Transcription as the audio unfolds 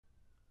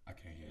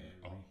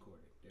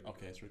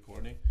Okay, it's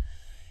recording.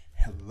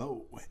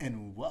 Hello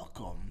and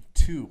welcome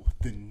to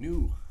the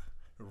new,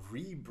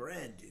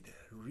 rebranded,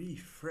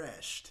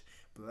 refreshed,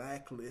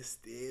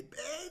 blacklisted,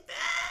 baby.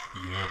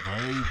 Yeah,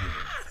 baby.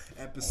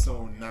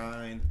 Episode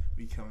 9.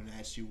 We coming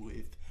at you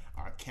with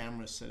our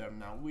camera setup.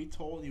 Now, we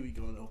told you we're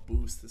going to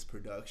boost this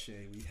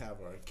production. We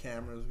have our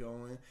cameras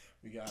going.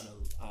 We got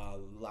a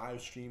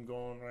live stream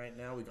going right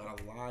now. We got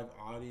a live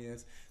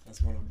audience that's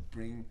going to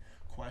bring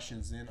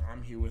questions in.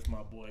 I'm here with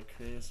my boy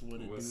Chris.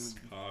 What's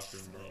poppin',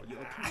 bro? Yo,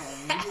 come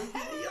on, man.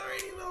 You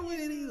already know what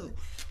it is.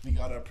 We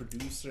got our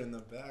producer in the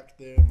back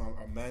there,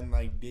 our man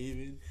like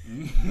David.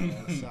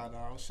 Shout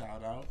out.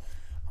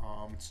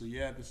 So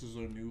yeah, this is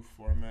our new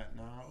format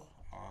now.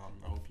 I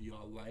hope you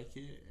all like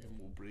it, and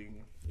we'll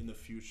bring in the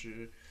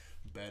future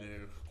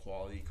better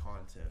quality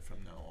content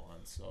from now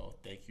on. So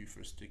thank you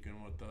for sticking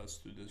with us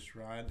through this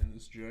ride and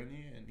this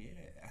journey, and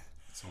yeah.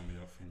 It's only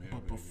up from here,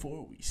 But baby.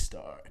 before we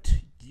start,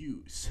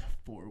 use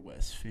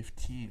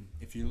 4West15.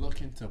 If you're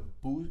looking to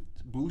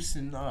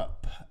boosting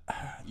up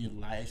your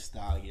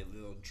lifestyle, your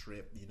little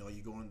drip, you know,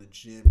 you go in the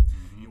gym,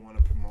 you want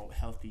to promote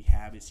healthy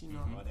habits, you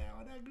know, all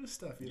that good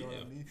stuff, you know what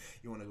I mean?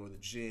 You want to go to the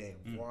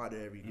gym,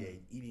 water every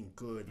day, eating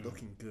good,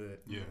 looking good.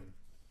 Yeah.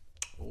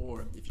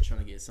 Or if you're trying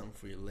to get something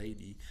for your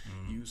lady,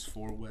 use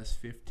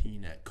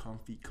 4West15 at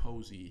Comfy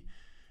Cozy,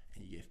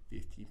 and you get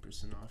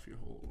 15% off your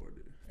whole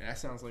order. And that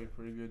sounds like a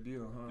pretty good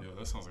deal, huh? Yeah,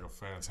 that sounds like a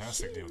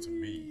fantastic deal to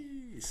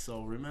me.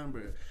 So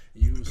remember,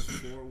 use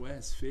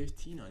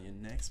 4West15 on your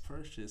next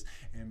purchase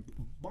and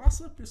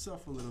boss up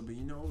yourself a little bit.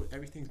 You know,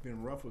 everything's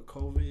been rough with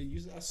COVID.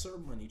 Use that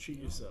serve money. Treat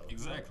yourself.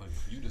 Exactly.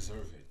 You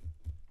deserve it.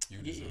 You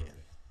deserve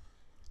it.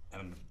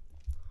 And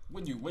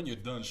when you're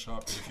done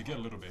shopping, if you get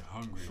a little bit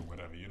hungry or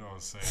whatever, you know what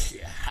I'm saying?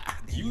 Yeah. I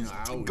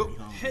would be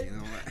hungry, you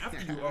know what?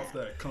 After you off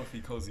that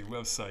Comfy Cozy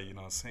website, you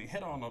know what I'm saying?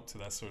 Head on up to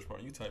that search bar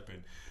and you type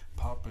in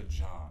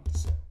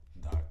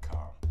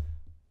papajohns.com.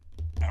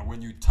 And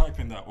when you type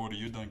in that order,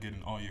 you're done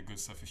getting all your good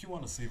stuff. If you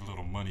want to save a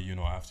little money, you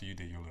know, after you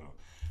did your little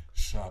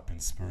shopping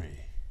spree,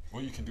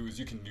 what you can do is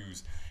you can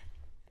use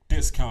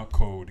discount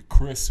code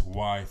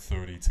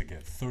ChrisY30 to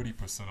get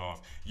 30%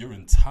 off your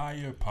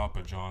entire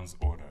Papa John's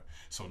order.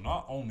 So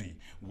not only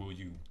will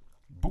you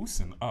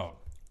boosting up,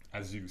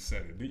 as you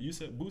said it. You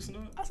said boosting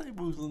up? I say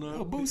boosting up.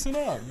 Oh, boosting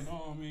up. You know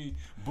what I mean?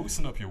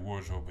 Boosting up your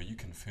wardrobe, but you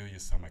can fill your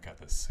stomach at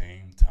the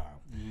same time.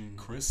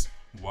 Chris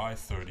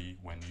Y30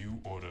 when you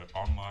order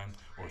online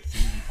or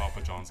through the Papa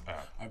John's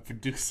app. Our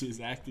producer's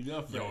acting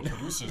up. Yo, Right now.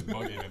 producer's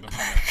bugging in the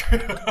back.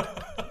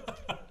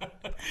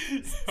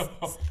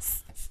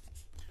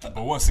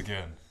 But once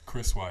again,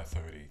 Chris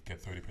Y30, get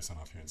 30%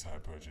 off your entire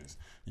purchase.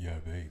 Yeah,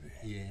 baby.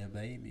 Yeah,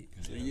 baby.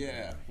 So Yeah,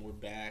 yeah, we're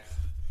back.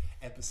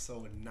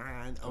 Episode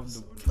 9 of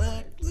the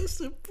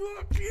Blacklisted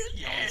Podcast.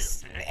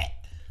 Yes.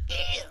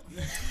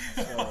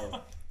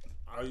 So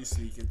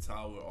obviously you can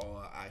tell we're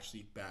all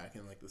actually back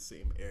in like the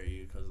same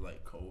area because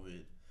like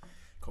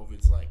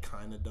COVID's like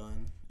kind of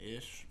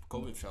done-ish.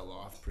 COVID fell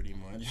off pretty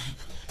much.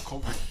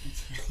 COVID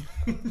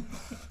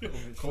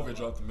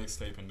dropped the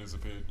mixtape and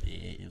disappeared.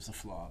 Yeah, it was a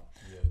flop.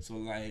 Yeah. So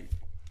like,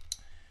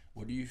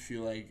 what do you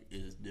feel like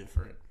is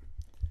different?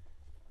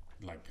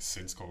 Like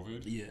since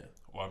COVID? Yeah.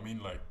 Well, I mean,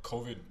 like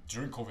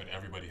during COVID,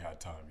 everybody had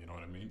time, you know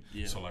what I mean?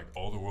 Yeah. So like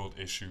all the world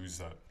issues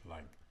that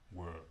like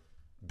were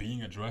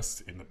being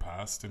addressed in the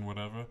past and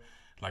whatever,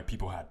 like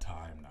people had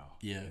time now.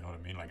 Yeah. You know what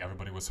I mean? Like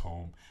everybody was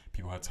home.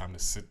 People had time to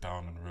sit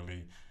down and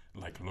really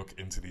like look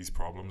into these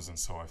problems. And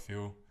so I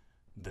feel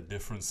the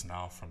difference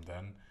now from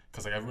then,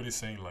 because like everybody's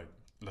saying like,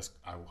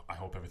 I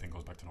hope everything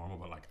goes back to normal,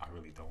 but like I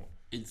really don't.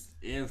 It's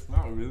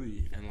not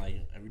really, and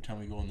like every time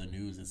we go on the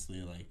news, it's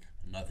like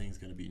nothing's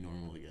gonna be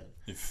normal again.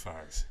 It's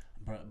facts.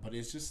 But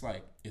it's just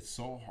like it's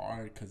so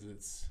hard because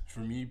it's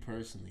for me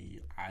personally.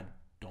 I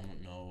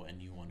don't know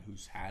anyone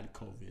who's had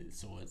COVID,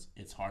 so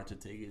it's hard to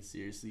take it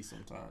seriously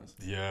sometimes.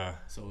 Yeah.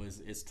 So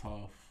it's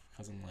tough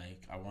because I'm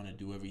like I want to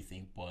do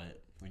everything,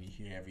 but when you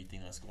hear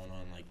everything that's going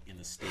on like in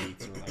the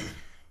States or like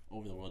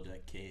over the world,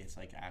 like it's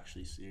like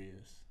actually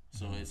serious.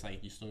 So it's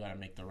like you still gotta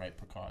make the right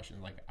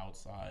precautions, like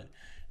outside,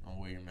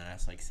 wear your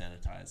mask, like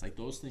sanitize, like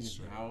those things.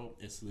 Sure. Now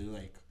it's literally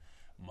like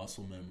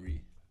muscle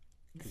memory.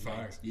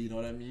 Facts. Like, you know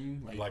what I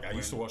mean? Like I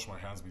used to wash my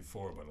hands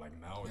before, but like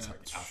now it's Yeah.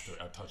 like after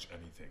I touch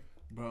anything.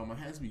 Bro, my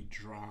hands be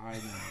dry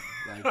and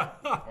like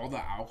all the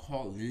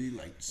alcohol literally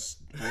like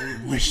all the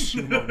moisture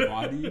in my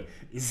body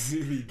is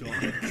literally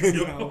gone.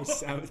 Because I was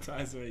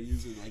sanitizer I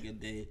use it like a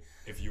day.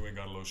 If you ain't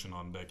got lotion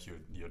on deck,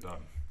 you're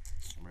done.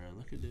 Bro,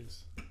 look at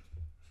this.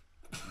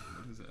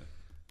 What is that?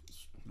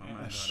 My man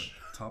got a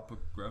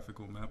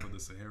topographical map of the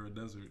Sahara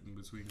Desert in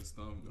between his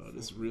thumbs. Bro,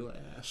 this real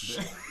ash.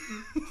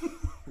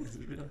 This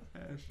real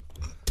ash.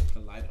 To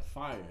light a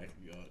fire, I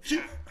can go.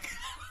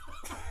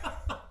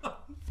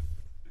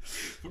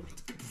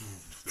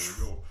 There you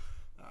go.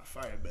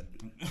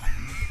 Firebender.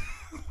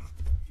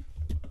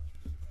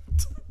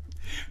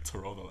 To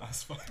roll the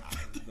last fire.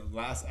 The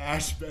last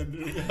ash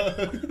bender.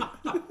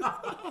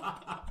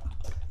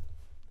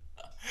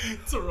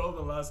 To roll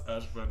the last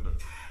ash bender.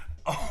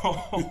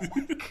 Oh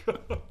my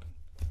god.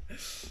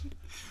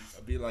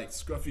 be like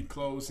scruffy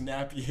clothes,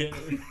 nappy hair,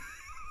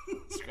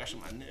 scratching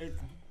my neck.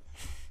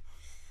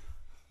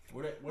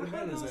 Where the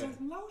band is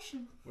at?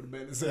 Lotion. Where the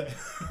band is at?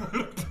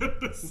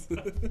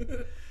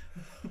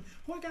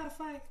 What gotta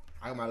fight?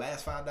 I got my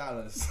last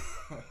 $5.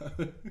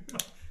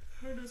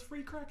 Heard there's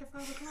free crack at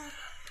 5 o'clock.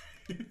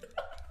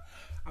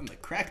 I'm the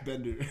crack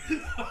bender.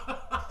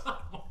 Oh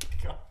my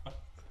god.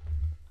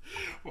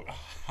 Well,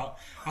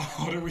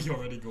 how did we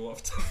already go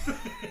off topic?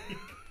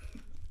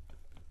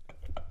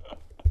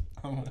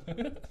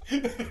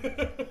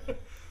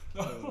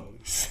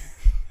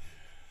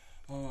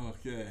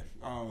 Okay.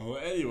 Well,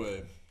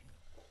 anyway.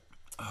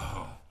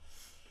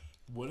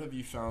 What have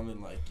you found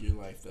in like your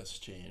life that's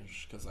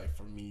changed? Because like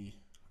for me,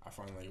 I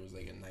found like it was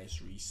like a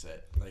nice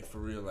reset. Like for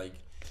real, like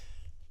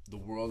the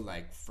world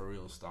like for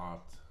real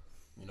stopped.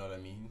 You know what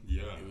I mean?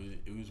 Yeah.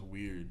 It was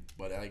weird,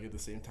 but like at the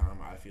same time,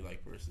 I feel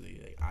like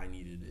personally, like I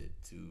needed it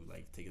to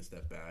like take a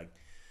step back,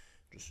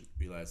 just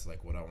realize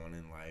like what I want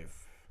in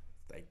life,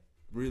 like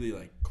really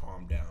like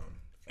calm down.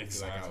 I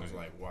feel like I was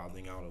like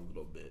wilding out a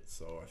little bit,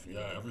 so I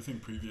feel like everything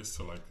previous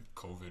to like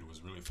COVID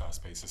was really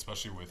fast paced,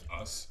 especially with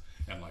us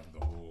and like the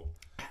whole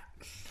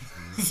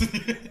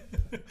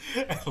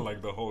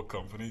like the whole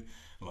company.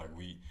 Like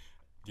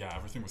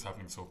everything was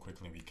happening so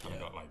quickly. We kind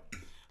of got like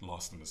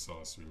lost in the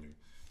sauce, really.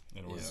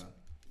 And it was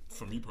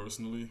for me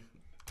personally,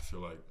 I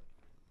feel like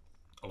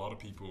a lot of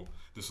people,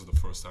 this was the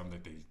first time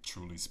that they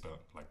truly spent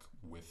like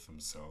with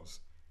themselves.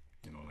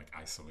 You know, like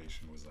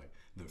isolation was like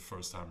the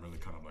first time really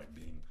kind of like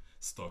being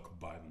stuck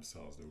by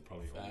themselves. They were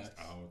probably always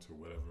out or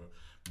whatever.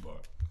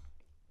 But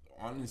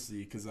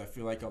honestly, because I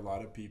feel like a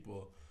lot of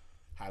people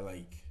had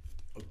like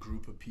a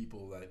group of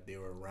people that they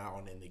were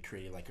around and they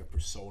created like a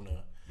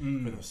persona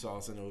for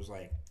themselves, and it was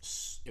like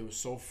it was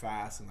so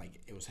fast, and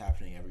like it was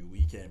happening every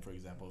weekend. For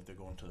example, if they're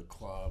going to the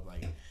club,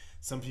 like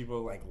some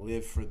people like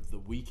live for the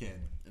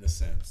weekend in a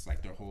sense,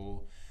 like their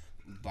whole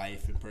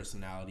life and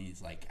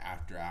personalities like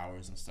after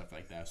hours and stuff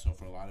like that. So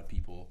for a lot of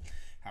people,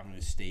 having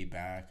to stay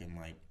back and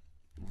like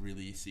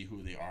really see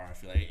who they are, I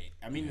feel like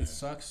it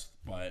sucks,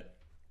 but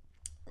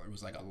it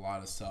was like a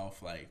lot of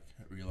self like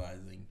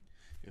realizing,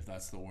 if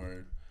that's the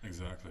word.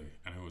 Exactly.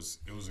 And it was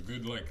a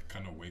good like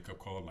kind of wake up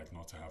call, like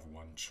not to have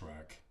one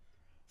track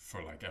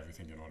for like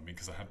everything, you know what I mean?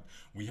 Because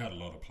we had a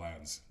lot of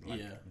plans,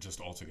 like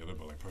just all together,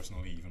 but like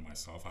personally, even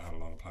myself, I had a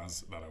lot of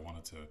plans that I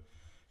wanted to,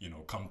 you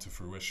know, come to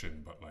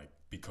fruition, but like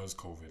because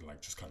COVID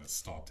like just kind of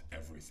stopped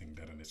everything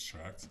dead in its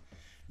tracks,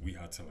 we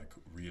had to like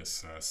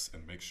reassess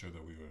and make sure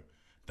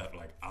that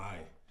like I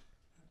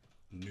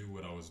knew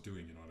what I was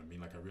doing, you know what I mean?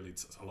 Like a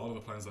lot of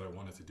the plans that I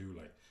wanted to do,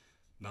 like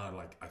now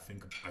like I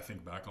think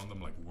back on them,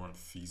 like weren't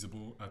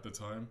feasible at the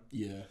time.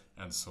 Yeah.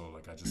 And so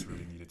like I just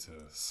really needed to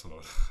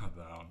slow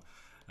down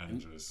and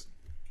just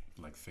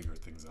like figure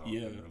things out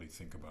and really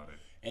think about it.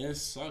 And it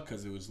sucked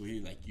because it was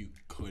literally like you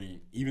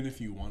couldn't, even if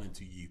you wanted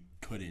to, you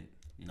couldn't.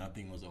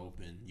 Nothing was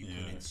open. You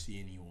couldn't see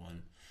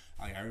anyone.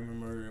 Like I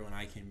remember when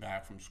I came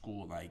back from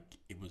school, like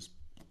it was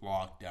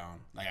locked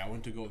down. Like I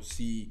went to go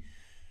see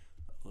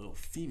a little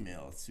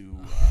female to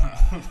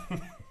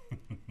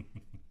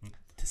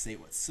to say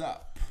what's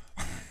up.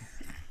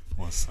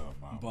 What's up,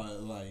 mom?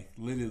 But like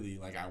literally,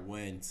 like I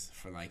went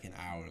for like an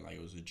hour, like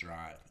it was a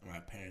drive. And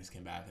my parents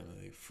came back and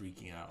they're like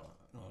freaking out.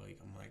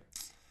 I'm like,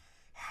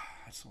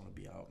 I just want to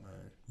be out,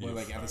 man. But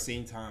like at the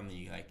same time,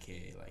 you like,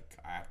 okay, like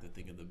I have to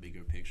think of the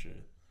bigger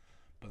picture.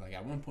 But like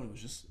at one point, it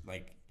was just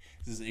like,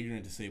 this is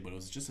ignorant to say, but it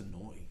was just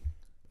annoying.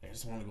 I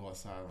just want to go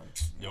outside. Like,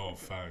 yo,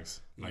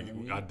 facts. Like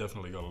I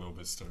definitely got a little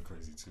bit stir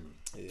crazy too.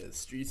 Yeah, the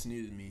streets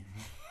needed me.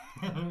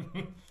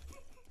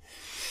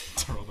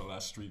 Throw the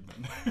last street,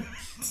 man.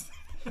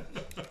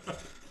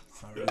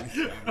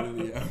 I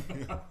really am.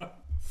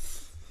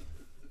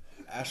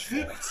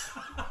 Asphalt.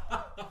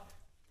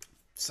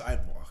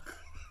 Sidewalk.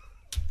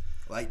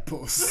 Light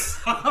posts.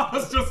 I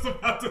was just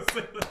about to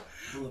say that.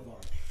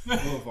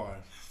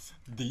 Boulevard.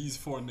 These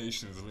four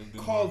nations lived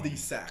in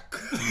Cul-de-sac.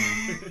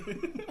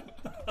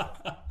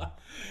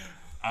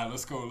 Alright,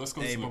 let's go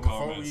Hey, to the but comments.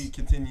 before we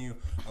continue,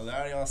 a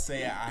lot of y'all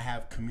say I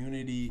have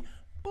community.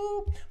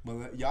 Boop. But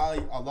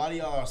a lot of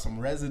y'all are some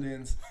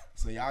residents,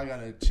 so y'all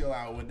gotta chill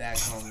out with that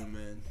comment,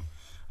 man.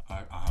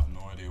 I have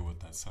no idea what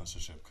that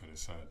censorship could have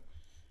said.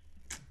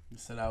 You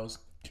said I was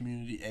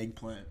community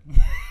eggplant.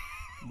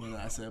 But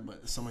I said,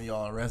 but some of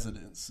y'all are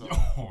residents, so.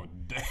 Oh,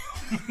 damn.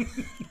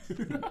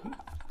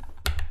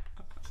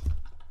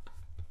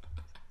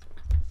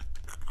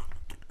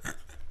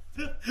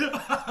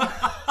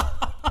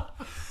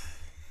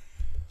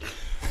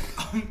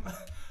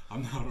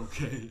 I'm not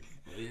okay.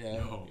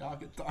 Yeah, y'all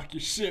can talk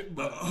your shit,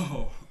 but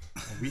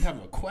we have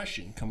a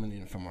question coming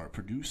in from our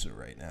producer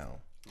right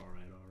now. All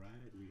right.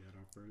 We got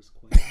our first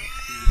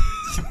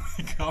question.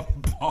 We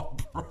got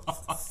Bob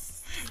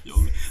Ross. Yo,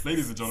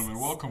 ladies and gentlemen,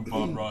 welcome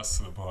Bob Ross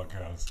to the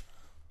podcast.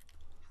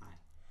 Hi.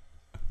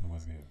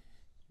 What's good?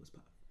 What's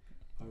pop?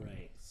 All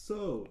right.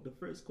 So the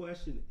first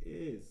question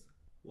is,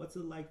 what's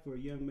it like for a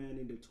young man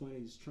in their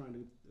 20s trying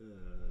to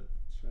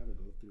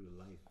go through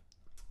life,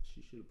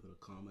 She should have put a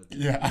comma.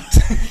 Yeah.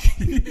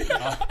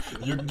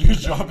 Your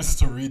job is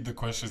to read the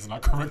questions,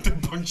 not correct the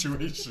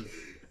punctuation.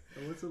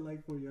 And what's it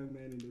like for a young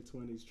man in their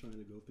 20s trying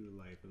to go through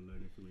life and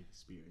learning from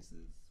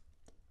experiences?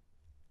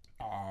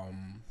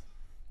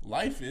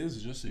 Life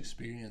is just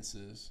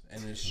experiences,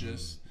 and it's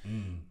just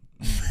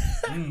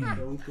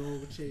Don't go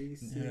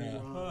chasing. Yeah.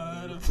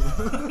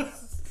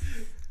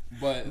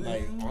 But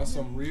like on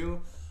some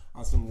real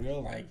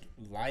like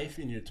life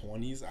in your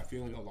 20s, I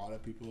feel like a lot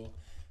of people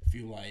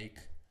feel like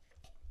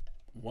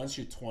once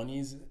your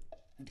 20s,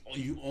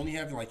 you only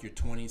have like your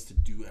 20s to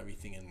do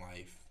everything in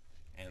life,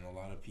 and a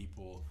lot of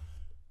people.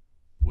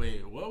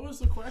 Wait, what was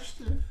the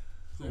question?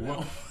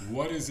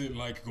 What is it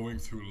like going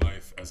through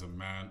life as a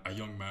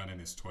young man in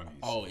his 20s?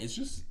 Oh, it's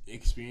just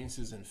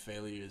experiences and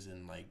failures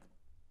and like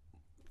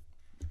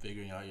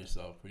figuring out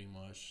yourself, pretty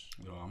much.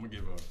 No, I'm gonna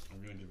give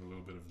a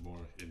little bit of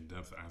more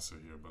in-depth answer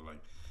here, but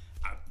like,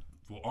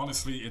 well,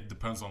 honestly, it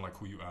depends on like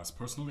who you ask.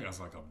 Personally, as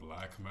like a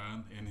black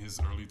man in his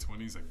early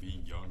 20s, like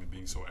being young and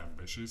being so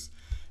ambitious,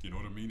 you know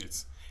what I mean?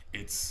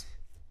 It's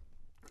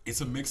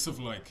a mix of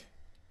like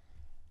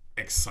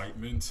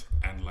excitement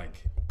and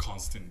like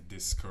constant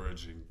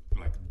discouragement,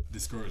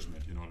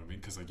 you know what I mean?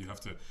 Because like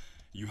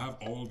you have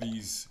all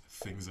these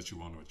things that you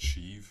want to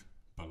achieve,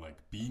 but like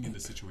being in the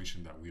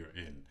situation that we are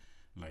in,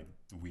 like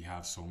we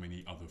have so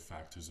many other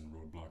factors and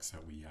roadblocks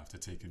that we have to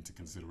take into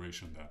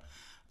consideration that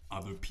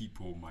other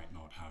people might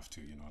not have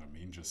to, you know what I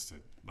mean? Just to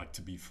like,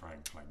 to be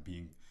frank, like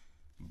being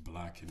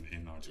black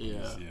in our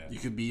 20s, yeah. You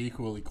could be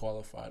equally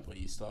qualified, but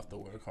you still have to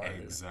work harder.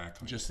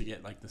 Exactly. Just to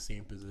get like the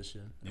same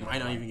position. You Yeah, might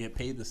not even get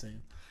paid the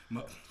same.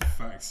 No,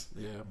 facts.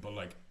 Yeah. But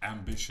like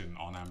ambition,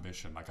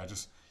 like I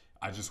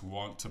just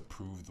want to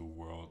prove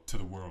to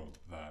the world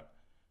that,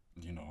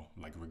 you know,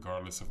 like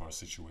regardless of our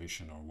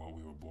situation or what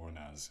we were born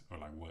as, or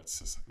like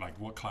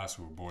what class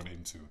we were born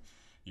into,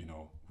 you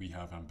know, we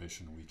have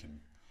ambition. We can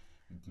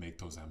make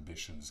those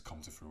ambitions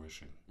come to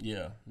fruition.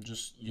 Yeah,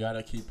 just you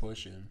gotta keep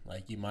pushing.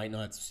 Like you might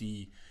not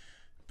see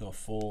the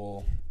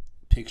full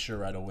picture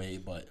right away,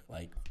 but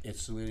like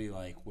it's literally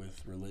like with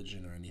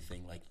religion or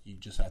anything, like you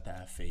just have to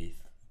have faith.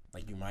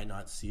 Like you might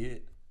not see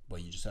it,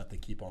 but you just have to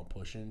keep on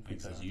pushing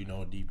because Exactly. you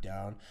know deep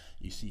down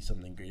you see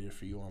something greater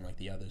for you on like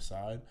the other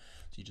side.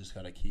 So you just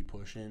gotta keep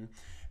pushing,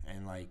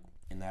 and like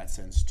in that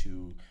sense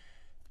too,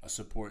 a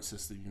support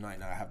system. You might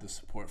not have the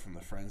support from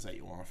the friends that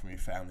you want, from your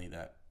family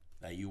that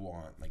you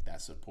want, like that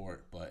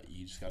support, but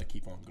you just gotta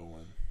keep on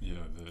going.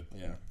 Yeah,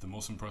 the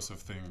most impressive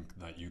thing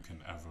that you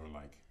can ever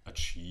like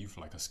achieve,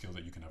 like a skill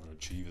that you can ever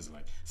achieve, is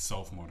like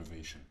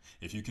self-motivation.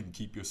 If you can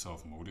keep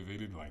yourself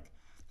motivated, like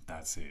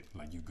that's it.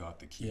 Like you got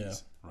the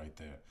keys right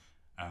there.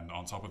 And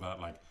on top of that,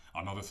 like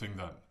another thing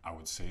that I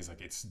would say is like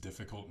it's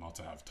difficult not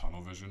to have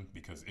tunnel vision,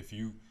 because if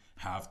you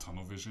have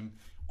tunnel vision,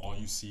 all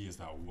you see is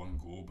that one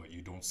goal, but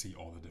you don't see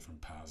all the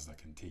different paths that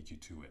can take you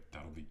to it.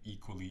 That'll be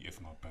equally,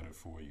 if not better,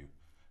 for you.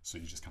 So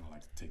you just kind of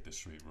like take the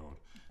straight road.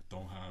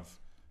 Don't have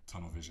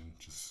tunnel vision.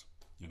 Just,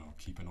 you know,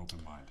 keep an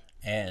open mind.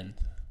 And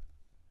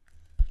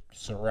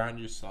surround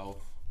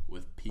yourself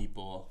with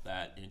people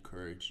that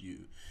encourage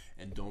you,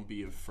 and don't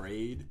be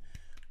afraid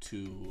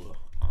to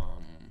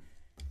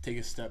take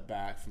a step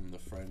back from the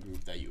friend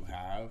group that you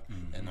have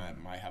and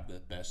that might have the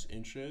best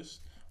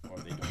interest, or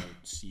they don't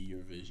see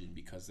your vision,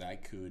 because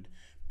that could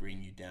bring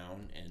you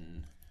down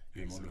and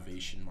your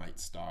motivation might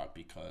stop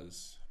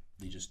because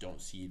they just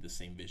don't see the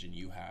same vision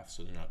you have,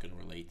 so they're not going to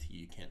relate to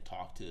you. You can't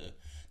talk to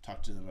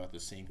them about the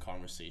same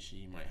conversation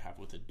you might have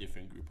with a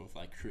different group of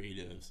like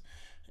creatives.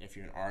 If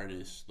you're an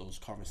artist, those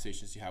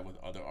conversations you have with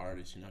other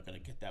artists, you're not going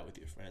to get that with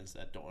your friends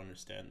that don't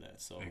understand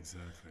that. So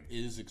exactly,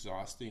 it is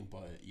exhausting,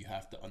 but you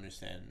have to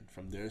understand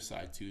from their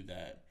side too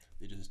that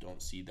they just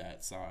don't see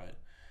that side.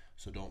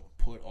 So don't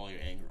put all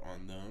your anger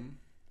on them,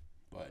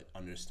 but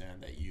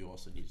understand that you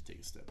also need to take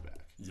a step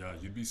back. Yeah,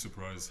 you'd be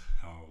surprised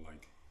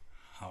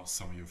how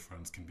some of your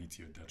friends can be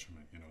to your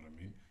detriment. You know what I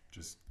mean?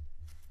 Just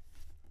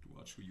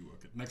watch who you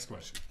work at. Next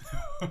question.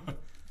 All right.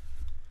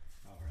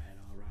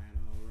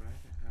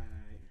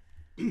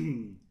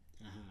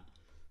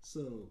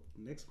 So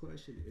next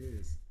question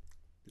is,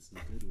 this is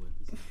a good one.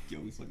 This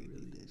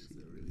is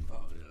really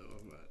Oh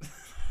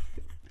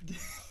yeah,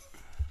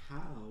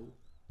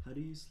 how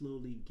do you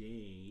slowly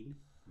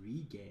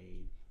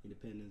regain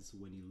independence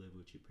when you live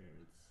with your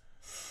parents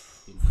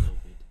in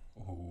COVID?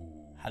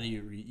 Oh, how do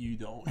you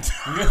don't?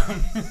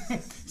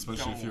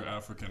 Especially if you're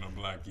African or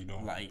black, you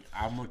don't. Like,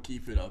 I'm gonna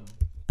keep it a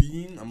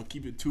bean. I'm gonna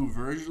keep it 2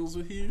 Virgils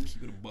with you.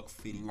 Keep it a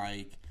 $1.50.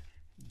 Like,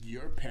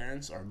 your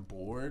parents are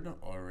bored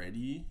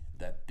already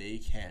that they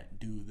can't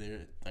do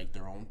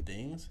their own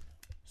things.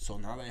 So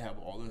now they have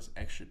all this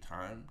extra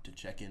time to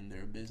check in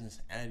their business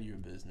and your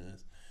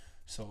business.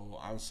 So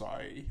I'm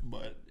sorry,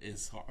 but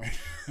it's hard.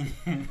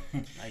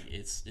 Like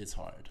it's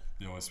hard.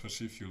 You know,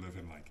 especially if you live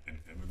in like an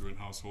immigrant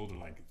household, or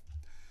like,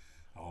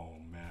 oh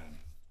man.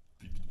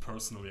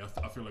 Personally,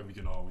 I feel like we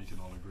can all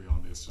agree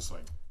on this. Just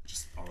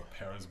our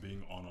parents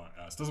being on our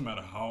ass. Doesn't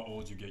matter how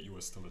old you get, you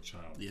are still a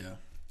child. Yeah.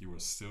 You are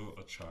still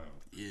a child.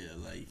 Yeah,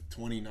 like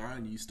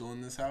 29, you still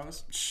in this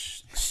house?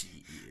 Shit.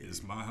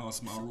 It's my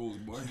house, my rules,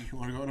 boy. You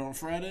want to go out on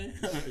Friday?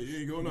 You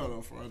ain't going out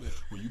on Friday.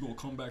 Well, you gonna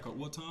come back at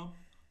what time?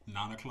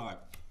 9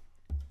 o'clock.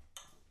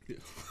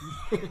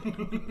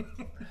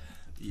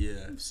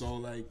 Yeah, so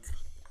like,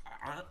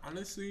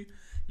 honestly,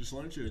 just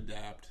learn to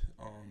adapt.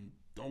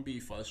 Don't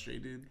be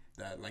frustrated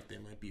that like they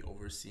might be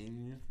overseeing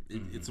you.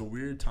 It's a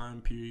weird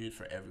time period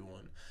for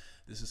everyone.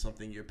 This is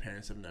something your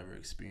parents have never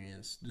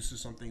experienced. This is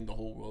something the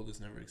whole world has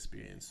never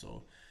experienced.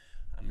 So,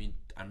 I mean,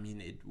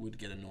 it would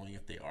get annoying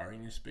if they are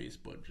in your space,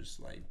 but just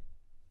like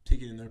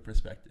take it in their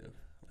perspective.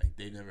 Like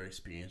they never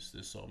experienced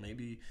this, so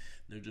maybe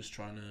they're just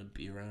trying to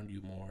be around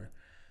you more.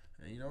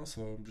 And,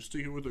 so just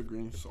take it with a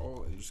grain of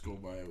salt and just go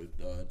by it with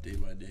day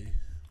by day.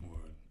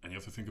 Word. And you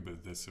have to think about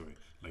it this way: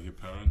 like your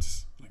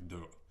parents, like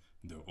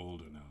they're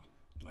older now.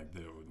 Like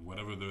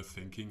whatever they're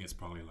thinking is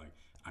probably like,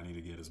 I need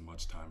to get as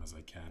much time as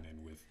I can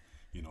in with,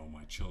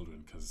 my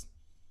children, because,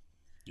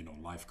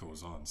 life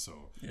goes on.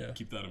 So Yeah.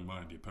 keep that in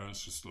mind. Your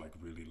parents just like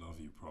really love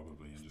you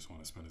probably and just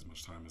want to spend as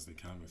much time as they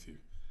can with you.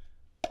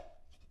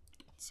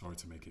 Sorry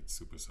to make it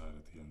super sad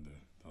at the end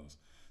there.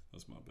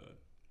 That's my bad.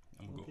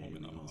 I'm gonna go home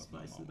and I'm gonna gonna hug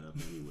my spice it mama. up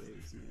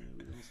anyways, man.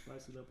 We're gonna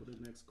spice it up with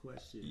the next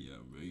question. Yeah,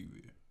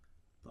 baby.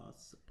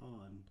 Thoughts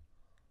on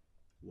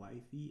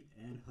wifey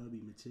and hubby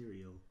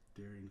material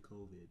during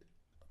COVID?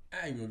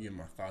 I ain't gonna give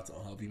my thoughts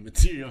on hubby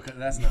material because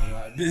that's not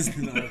my business,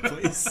 not my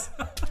place.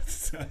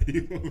 Tell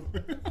you.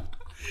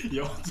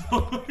 Yo,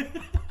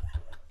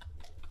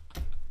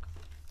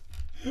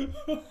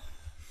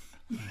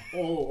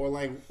 or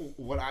like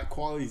what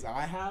qualities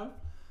I have?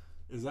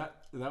 Is that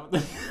what?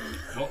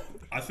 well,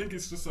 I think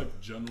it's just like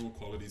general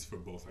qualities for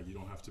both. Like you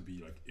don't have to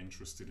be like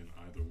interested in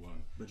either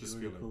one. But Just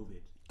during feel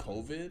like,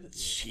 COVID?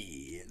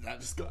 Shit, I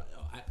just got.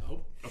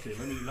 okay,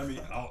 let me.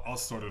 I'll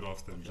start it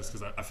off then, just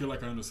because I feel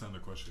like I understand the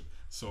question.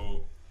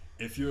 So,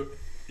 if you're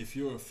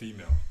a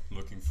female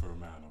looking for a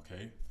man,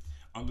 okay,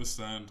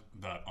 understand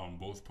that on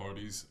both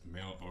parties,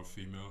 male or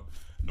female,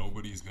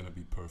 nobody's gonna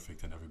be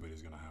perfect and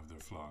everybody's gonna have their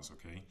flaws,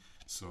 okay?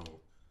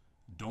 So,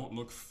 don't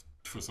look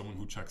for someone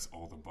who checks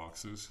all the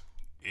boxes.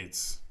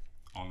 It's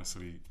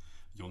honestly,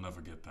 you'll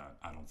never get that.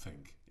 I don't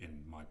think,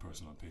 in my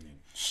personal opinion.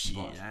 Shit.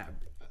 But-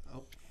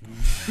 Oh.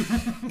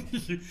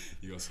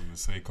 You got something to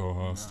say,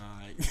 co-host?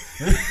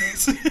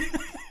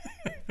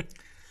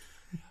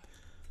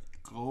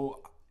 Go,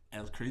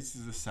 as crazy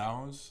as it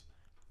sounds,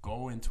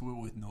 go into it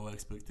with no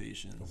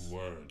expectations.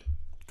 Word.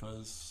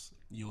 Because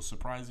you'll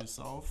surprise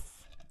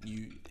yourself.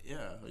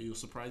 You'll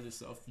surprise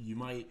yourself. You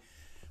might,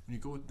 when you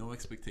go with no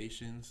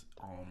expectations,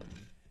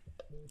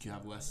 you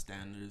have less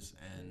standards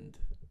and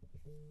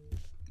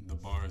The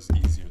bar is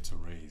easier to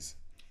raise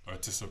or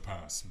to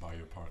surpass by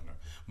your partner.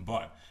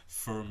 But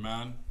for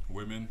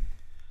women,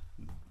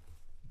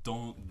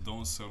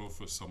 don't settle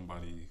for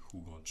somebody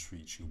who gonna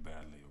treat you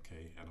badly,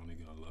 okay? And only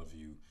gonna love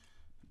you,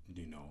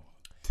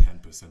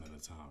 10% of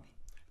the time.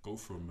 Go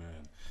for a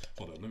man.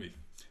 Hold on, let me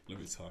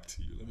talk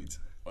to you.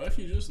 or if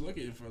you're just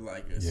looking for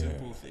like a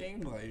simple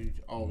thing,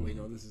 like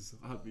this is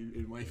hubby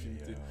and wife.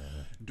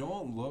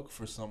 Don't look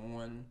for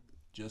someone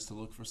just to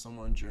look for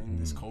someone during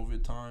this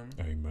COVID time.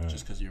 Amen.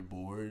 Just because you're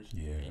bored.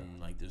 Yeah.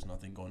 And like there's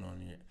nothing going on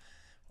here.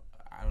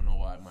 I don't know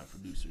why my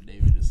producer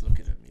David is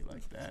looking at me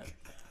like that,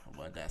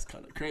 but that's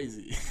kind of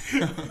crazy.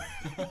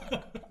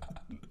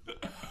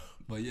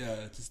 But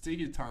yeah, just take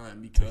your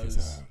time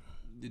because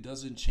it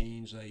doesn't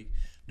change. Like,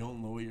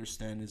 don't lower your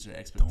standards or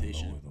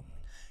expectations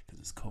because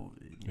it's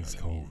COVID. It's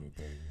COVID,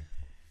 baby.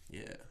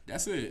 Yeah,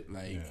 that's it.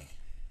 Like,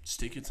 just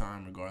take your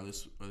time,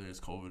 regardless whether it's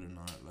COVID or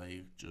not.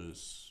 Like,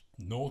 just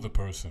know the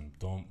person.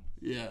 Don't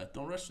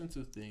rush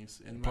into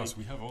things. And plus,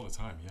 we have all the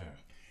time. Yeah.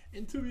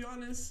 And to be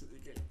honest,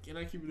 can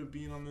I keep it a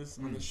bean on this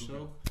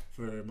show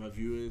for my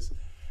viewers?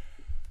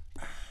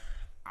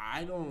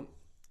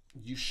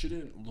 You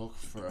shouldn't look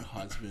for a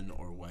husband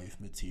or wife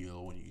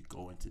material when you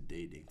go into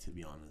dating. To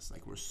be honest,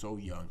 like we're so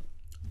young,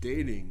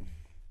 dating.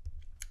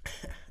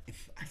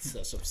 I'm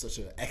such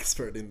an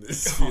expert in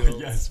this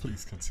field. Yes,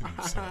 please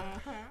continue, sir.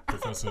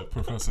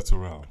 Professor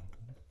Terrell.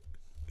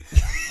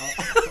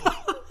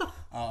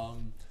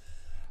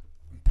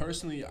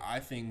 Personally, I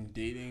think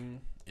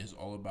dating is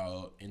all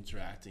about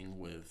interacting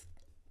with,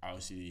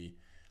 obviously,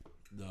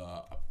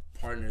 the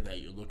partner that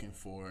you're looking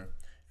for,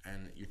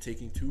 and you're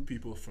taking two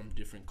people from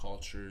different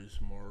cultures,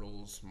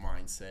 morals,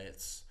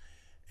 mindsets,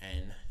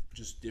 and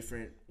just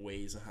different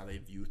ways of how they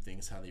view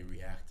things, how they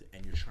react,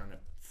 and you're trying to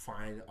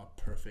find a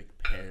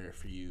perfect pair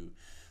for you.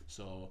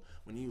 So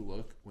when you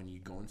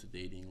go into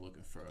dating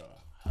looking for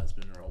a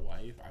husband or a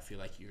wife, I feel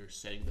like you're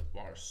setting the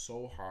bar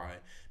so high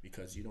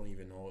because you don't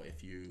even know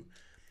if you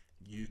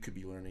could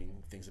be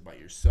learning things about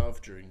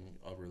yourself during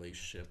a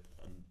relationship.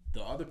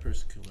 The other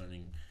person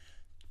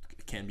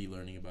can be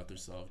learning about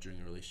themselves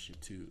during a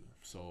relationship too.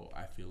 So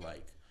I feel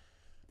like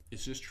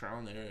it's just trial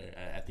and error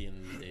at the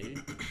end of the day,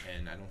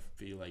 and I don't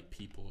feel like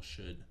people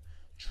should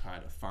try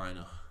to find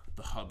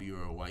the hubby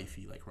or a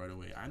wifey like right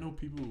away. I know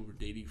people who were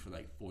dating for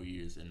like 4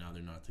 years and now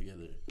they're not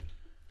together.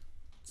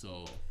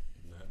 So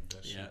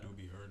that shit do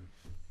be heard.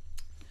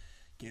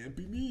 Can't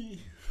be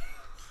me.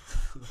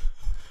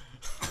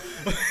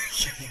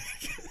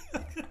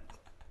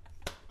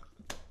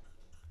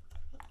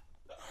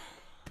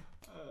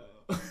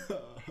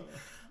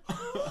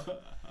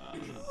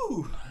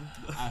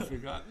 I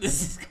forgot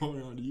this is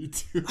going on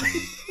YouTube.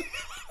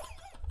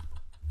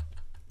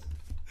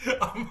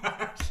 I'm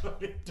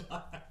actually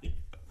dying.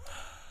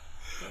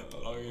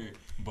 Okay,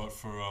 but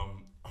for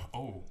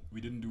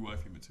we didn't do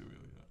wifey material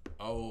yet.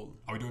 Oh,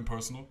 Are we doing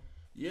personal?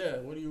 yeah.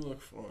 What do you look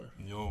for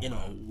Yo, in a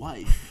man.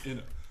 wife?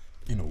 In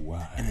a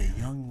wife. In a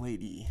young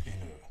lady. In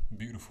a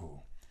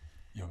beautiful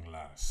young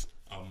lass.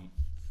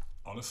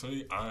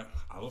 Honestly, I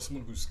love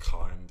someone who's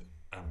kind,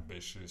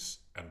 ambitious,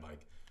 and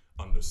like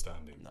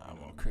understanding. Nah, you I'm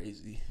know? all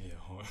crazy. Yeah.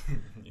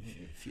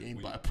 If you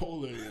ain't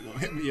bipolar, you know,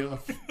 hit me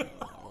up.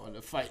 I want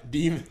to fight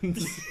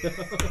demons.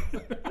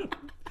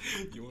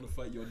 You want to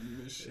fight your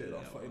demon shit?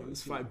 I'll fight him.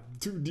 Let's too. fight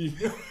 2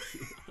 demons.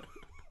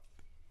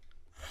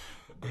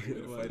 Better way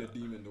to fight a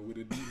demon than with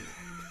a demon.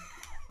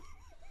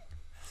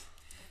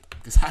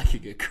 Because I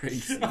could get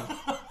crazy.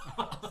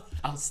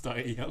 I'll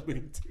start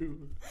yelling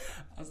too.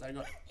 I was like,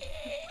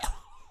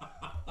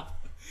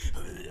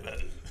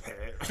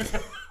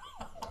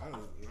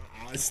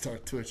 I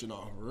start twitching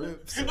off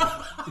rips. We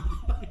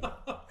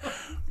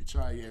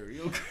try to get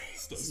real crazy.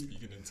 Start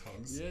speaking in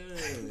tongues. Yeah,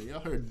 y'all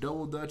heard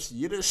double Dutch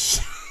Yiddish?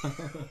 I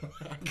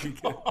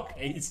could get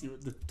crazy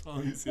with the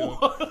tongues, yo.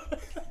 I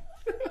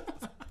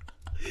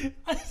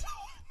don't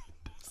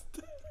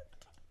understand.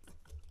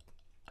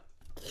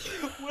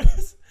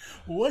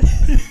 What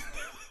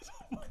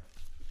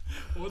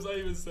was I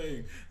even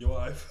saying? Your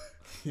wife.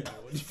 Yeah,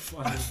 what you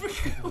find? I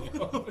forgot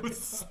what I was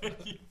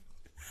saying.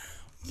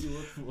 You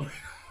look for?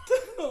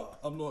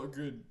 I'm not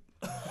good.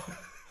 I'm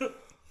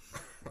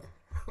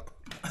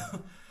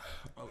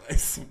like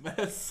some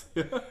mess.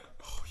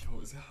 Oh, yo,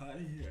 is it hot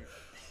in here?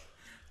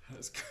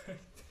 That's great.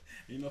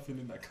 Ain't nothing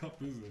in that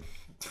cup, is it?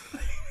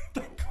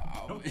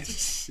 Wow,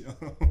 bitch.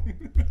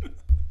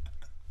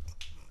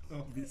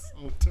 I'll be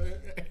so turned.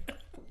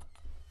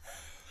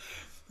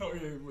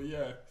 Okay, but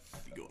yeah,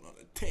 I'll be going on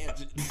a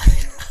tangent.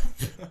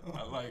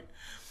 I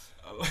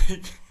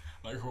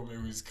like Romeo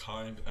who's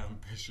kind,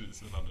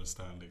 ambitious, and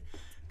understanding.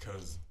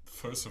 Cause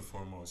first and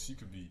foremost, you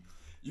could be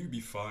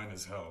fine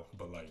as hell,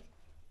 but like,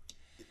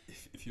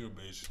 if you're a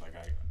bitch, like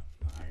I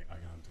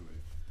can't do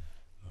it.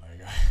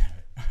 Like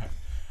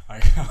I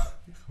can't.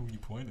 Who you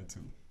pointing to?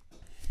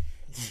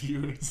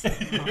 You.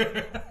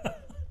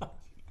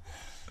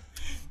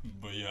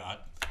 But yeah,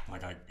 I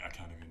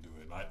can't even do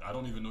it. I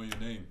don't even know your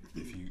name.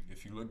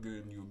 If you look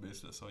good and you a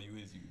bitch, that's all you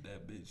is. You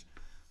that bitch.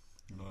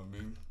 You know what I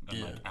mean? And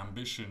Yeah. like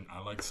ambition, I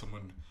like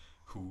someone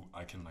who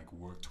I can like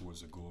work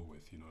towards a goal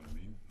with. You know what I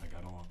mean? Like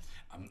I don't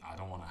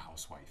want a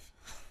housewife.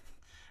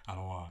 I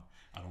don't want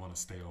a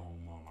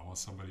stay-at-home mom. I want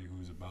somebody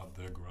who's about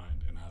their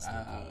grind and has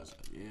their goals.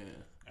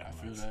 Yeah, And I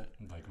feel that.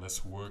 Like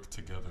let's work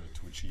together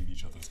to achieve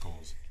each other's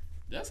goals.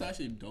 That's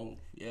actually dope.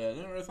 Yeah, I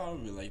never thought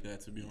of it like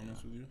that, to be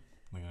honest with you.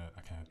 Like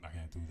I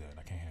can't do that.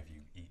 I can't have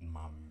you eating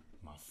my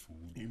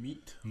food. Your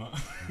meat? I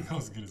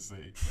was gonna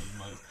say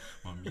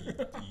my meat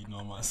eating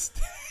on my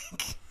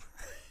steak.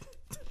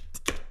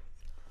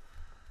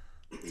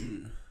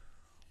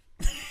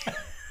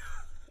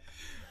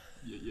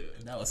 Yeah.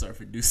 That was our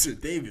producer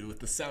David with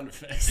the sound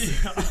effects.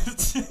 Alright,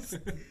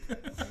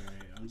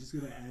 I'm just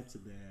gonna add to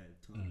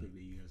that topic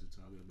that you guys are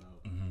talking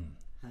about. Mm-hmm.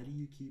 How do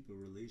you keep a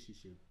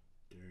relationship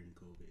during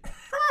COVID?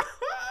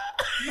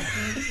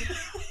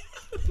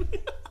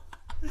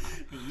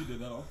 You did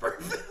that on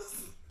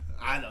purpose.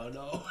 I don't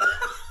know.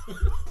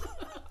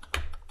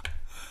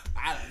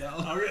 I don't know.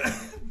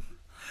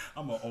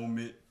 I'm gonna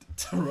omit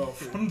Terrell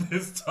from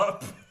this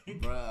topic.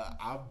 Bruh,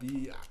 I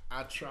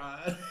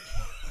tried.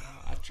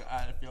 I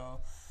tried,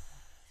 y'all.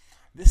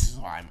 This is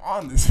why I'm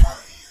on this.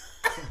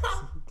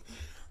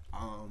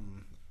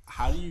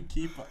 How do you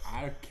keep?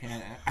 I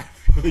can't. I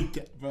really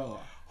get, bro.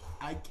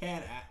 I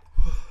can't.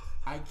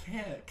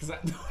 Cause I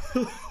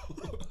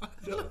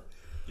don't.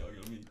 Yo,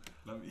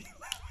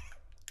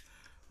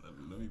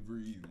 let me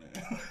breathe,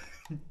 man.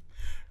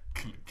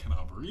 Can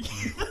I breathe?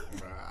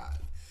 Bruh,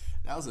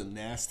 that was a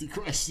nasty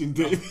question,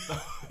 David.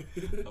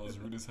 That was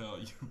rude as hell.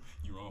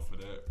 You wrong for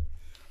that.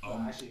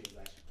 Actually, it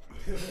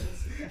was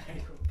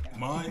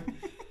actually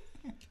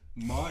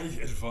My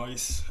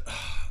advice,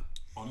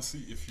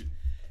 honestly,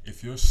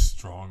 if you're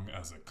strong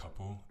as a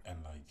couple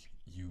and like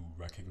you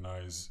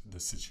recognize the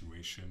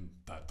situation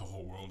that the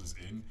whole world is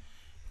in,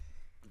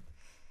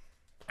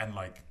 and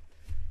like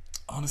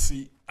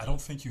honestly, I don't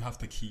think you have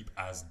to keep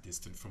as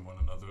distant from one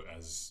another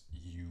as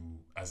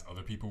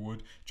other people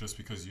would, just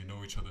because you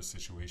know each other's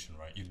situation,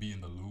 right? You'd be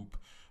in the loop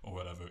or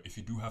whatever. If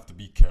you do have to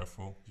be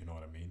careful, you know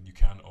what I mean? You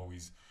can't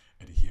always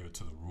adhere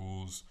to the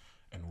rules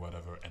and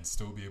whatever and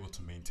still be able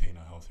to maintain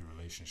a healthy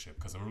relationship,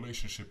 because a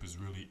relationship is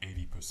really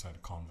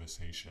 80%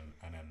 conversation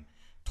and then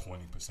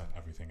 20%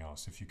 everything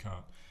else. If you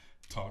can't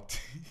talk to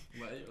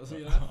if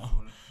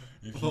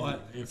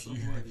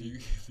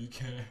you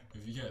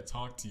can't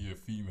talk to your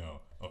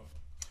female, if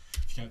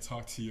you can't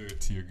talk to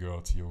your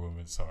girl, to your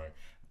woman, sorry,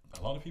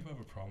 a lot of people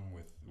have a problem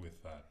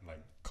with that,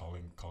 like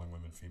calling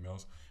women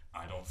females.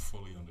 I don't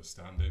fully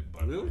understand it,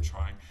 but Really?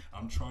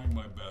 I'm trying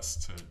my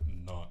best to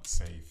not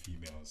say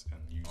females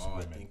and use I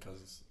women. think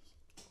because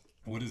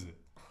What is it?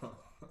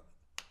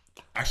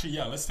 Actually,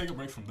 yeah, let's take a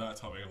break from that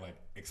topic. Like,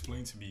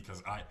 explain to me,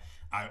 because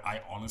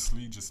I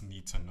honestly just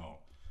need to know.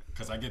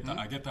 Because I get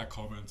that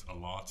comment a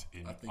lot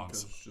in. I think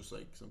because just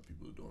like some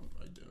people don't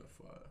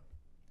identify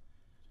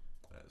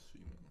as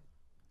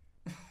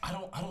female. I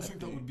don't think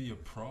that would be a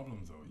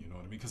problem though. You know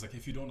what I mean? Because like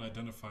if you don't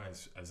identify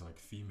as like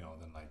female,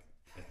 then like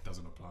it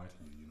doesn't apply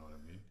to you. You know what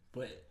I mean?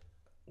 But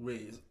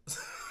wait,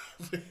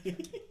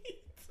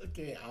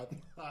 okay, I'm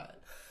not.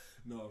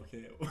 No,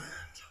 okay.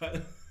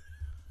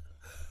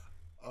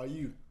 Are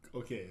you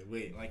okay?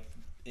 Wait, like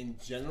in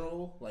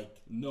general,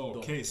 like No,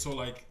 okay. So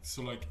like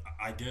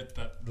I get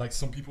that. Like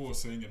some people were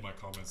saying in my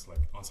comments, like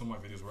on some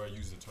of my videos where I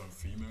use the term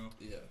female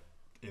yeah.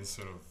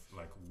 instead of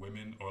like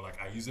women, or like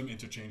I use them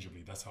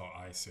interchangeably. That's how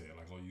I say it.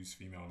 Like I'll use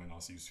female and then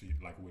I'll use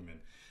like women.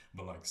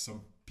 But like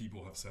some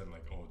people have said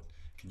like, oh,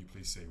 can you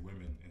please say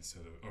women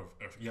instead of, or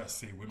yeah,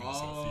 say women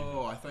instead of female.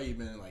 Oh, I thought you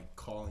meant like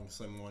calling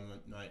someone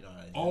not.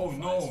 Oh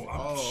no!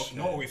 Okay.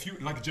 No, if you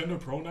like gender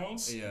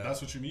pronouns, Yeah.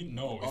 that's what you mean.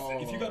 No,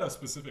 if you got a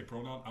specific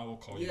pronoun, I will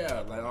call you. Yeah,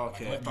 that like pronoun.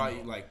 okay. let I me thought know.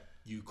 you like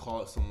you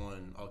call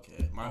someone.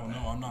 Okay, my Oh bad.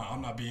 no, I'm not.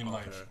 I'm not being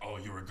like, Okay. oh,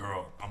 you're a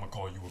girl. I'm gonna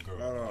call you a girl.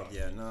 No,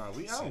 yeah, nah. I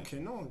don't care.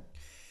 No.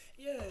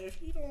 Yeah, if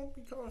you don't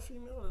be called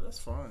female, that's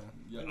fine.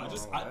 Yeah, No,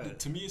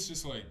 to me, it's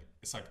just like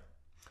it's like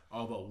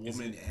Oh, but Is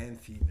woman and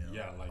female.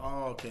 yeah, like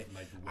Oh, okay.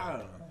 like. I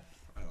don't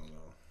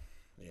know.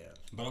 Yeah.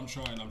 But I'm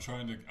trying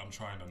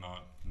to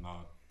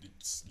not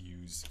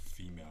use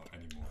female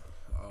anymore.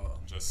 Oh.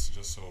 Just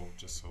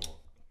so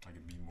I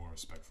can be more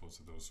respectful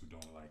to those who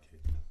don't like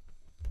it.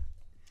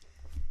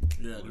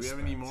 Yeah. Do we have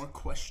any Respect. more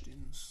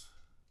questions?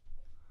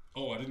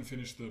 Oh, I didn't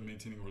finish the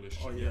maintaining a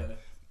relationship. Oh yeah.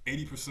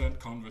 80%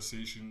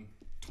 conversation,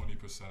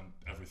 20%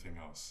 everything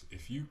else.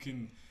 If you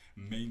can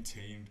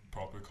maintain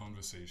proper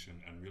conversation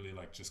and really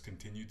like just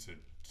continue to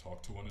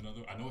talk to one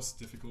another. I know it's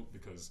difficult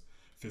because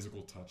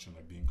physical touch and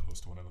like being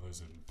close to one another is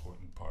an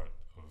important part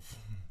of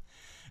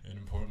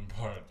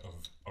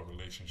a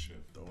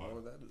relationship. Don't know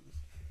what that is.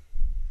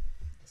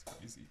 That's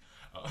crazy.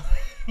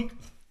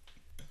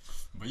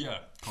 But yeah,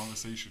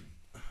 conversation.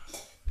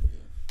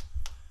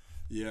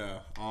 Yeah.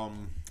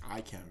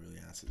 I can't really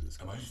answer this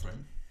Am I your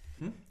question.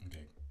 friend?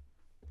 Okay.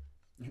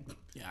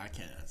 Yeah, I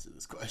can't answer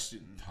this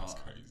question. That's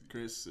crazy.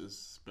 Chris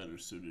is better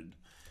suited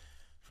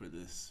for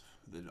this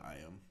than I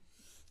am.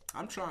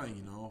 I'm trying,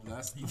 you know.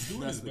 That's He's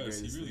doing that's his the best.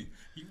 greatest He thing.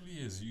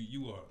 really is.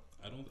 You are.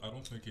 I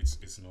don't think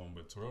it's known,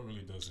 but Terrell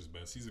really does his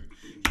best. He's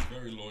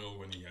very loyal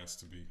when he has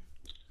to be.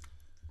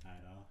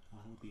 Alright, I'll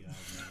help you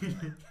out,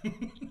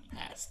 man.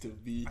 Has to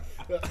be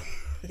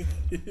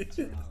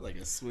like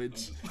a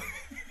switch.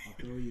 I'll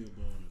throw you a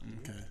bone.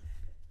 Okay.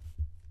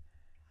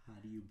 How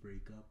do you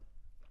break up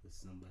with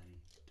somebody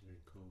during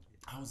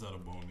COVID? How is that a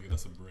bone, nigga?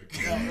 That's a brick.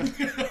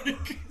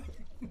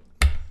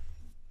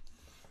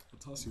 I'll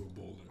toss you a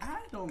boulder.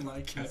 I don't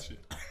like Catch this. it.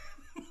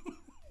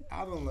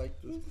 I don't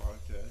like this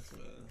podcast,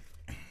 man.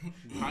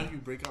 How do you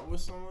break up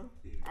with someone?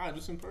 Alright,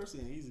 just in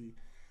person, easy.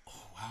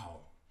 Oh wow.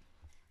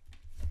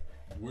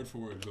 Word for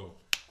word, go.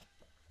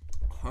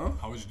 Huh?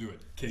 How would you do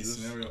it? Case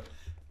Just- scenario.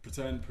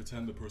 Pretend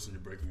the person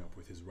you're breaking up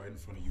with is right in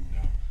front of you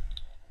now.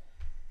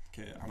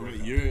 Okay,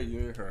 Break up.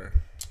 you're her.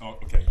 Oh,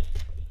 okay.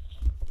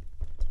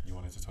 You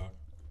wanted to talk?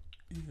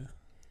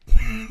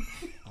 Yeah.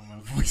 Oh, my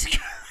voice.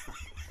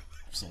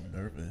 I'm so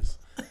nervous.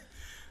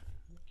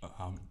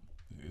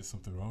 Is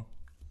something wrong?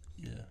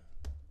 Yeah.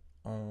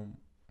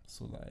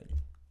 So like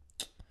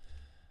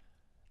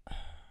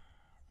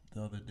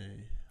the other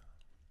day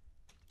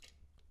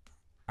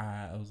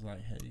I was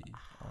like, hey,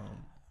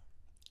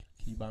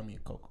 can you buy me a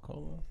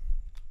Coca-Cola?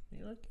 And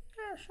you're like,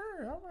 yeah,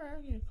 sure, I'll buy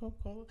you a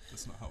Coca-Cola.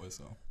 That's not how it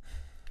sounds.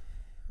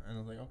 And I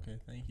was like, okay,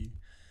 thank you.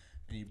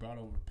 And he brought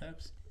over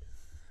Pepsi.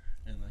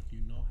 And like, you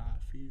know how I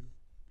feel.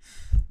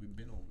 We've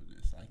been over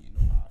this. Like, you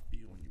know how I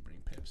feel when you bring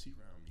Pepsi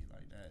around me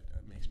like that.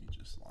 That makes me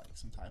just like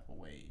some type of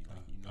way. Like,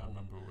 you know. I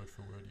remember word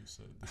for word you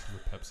said, this is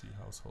a Pepsi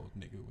household,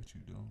 nigga, what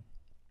you doing?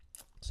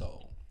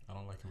 So I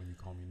don't like it when you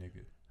call me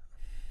nigga.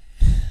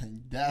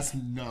 that's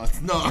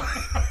nuts. No.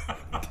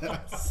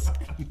 That's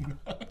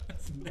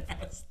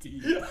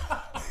nasty.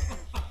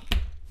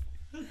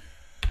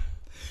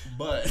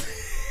 but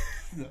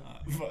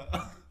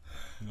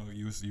No,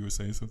 you were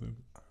saying something?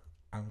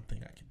 I don't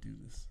think I can do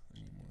this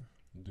anymore.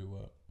 Do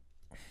what?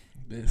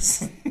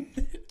 This.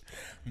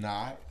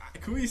 Nah,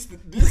 can we?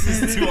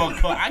 This is too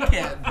uncomfortable. I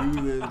can't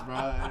do this,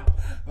 bro.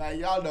 Like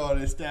y'all don't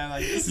understand.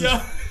 Like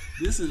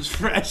this is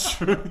fresh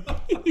for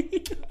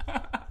me.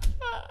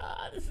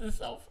 This is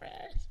so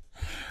fresh.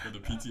 Got the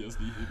PTSD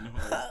hitting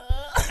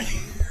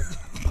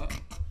hard.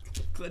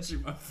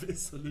 Clutching my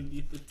fist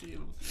underneath the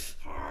table.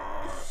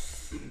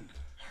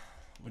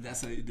 But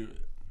that's how you do it.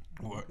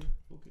 What?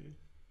 Okay.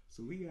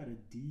 So we got a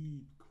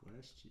deep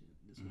question.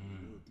 This one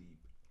real deep.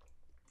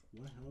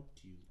 What helped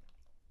you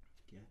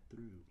get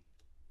through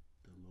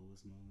the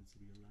lowest moments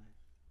of your life?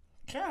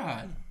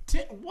 God,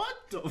 what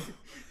the?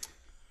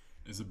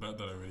 Is it bad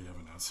that I already have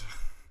an answer?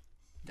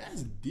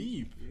 That's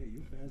deep. Yeah,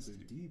 you fans are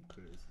deep,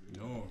 Chris.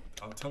 No,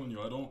 I'm telling you,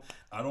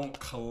 I don't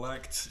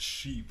collect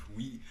sheep.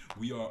 We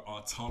are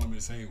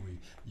autonomous, ain't we?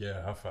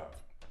 Yeah, high five.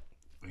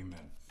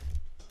 Amen.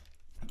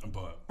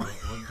 But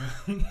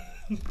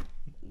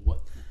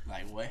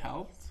What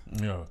helped?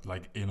 yeah,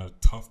 like in a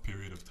tough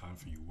period of time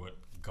for you, what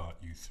got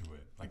you through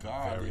it? Like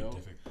God, a very yo.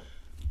 difficult.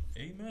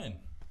 Amen.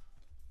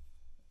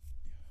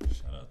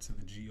 Shout out to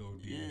the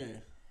God. Yeah.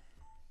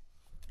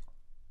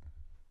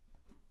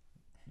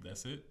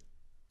 That's it.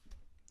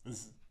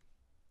 This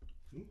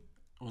Hmm?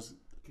 was.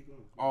 Keep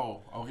going.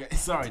 Oh, okay.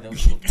 Sorry, that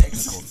was a little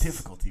technical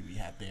difficulty we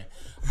had there.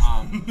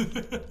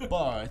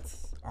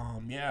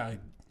 Yeah,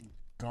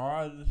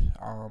 God,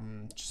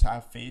 just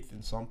have faith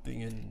in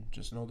something and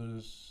just know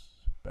there's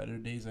better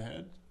days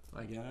ahead,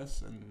 I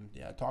guess. And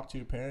yeah, talk to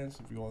your parents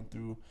if you're going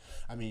through.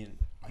 I mean,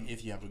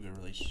 if you have a good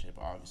relationship,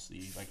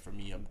 obviously. Like for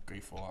me, I'm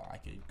grateful I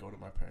could go to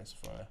my parents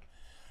if I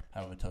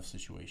have a tough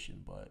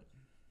situation. But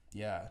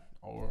yeah,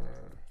 or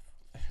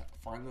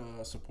find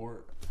a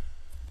support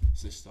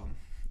system.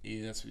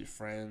 Either that's with your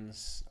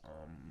friends,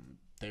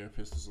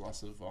 therapists. There's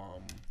lots of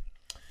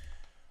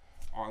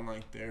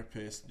online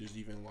therapists. There's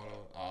even a lot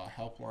of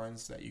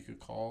helplines that you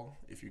could call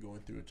if you're going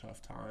through a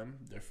tough time.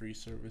 They're free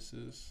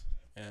services,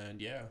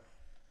 and yeah,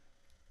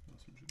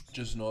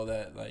 just know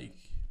that like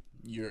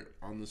you're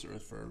on this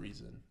earth for a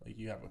reason. Like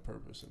you have a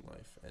purpose in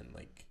life, and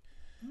like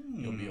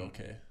you'll be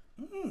okay.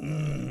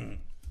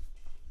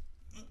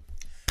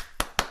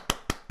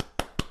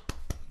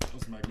 That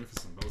was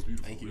magnificent. That was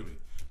beautiful. Thank you. Really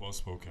well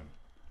spoken.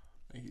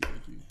 Thank you.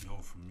 No,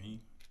 for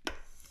me,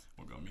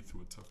 what got me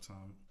through a tough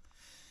time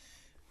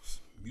was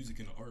music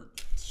and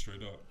art,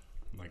 straight up.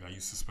 Like I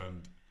used to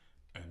spend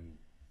an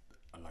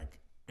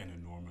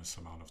enormous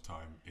amount of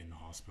time in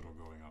hospital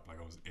growing up. Like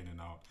I was in and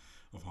out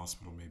of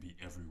hospital maybe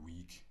every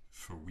week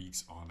for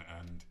weeks on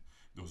end.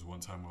 There was one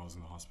time where I was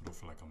in the hospital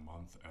for like a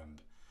month,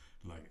 and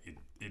like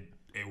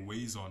it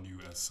weighs on you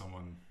as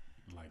someone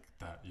like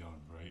that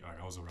young, right?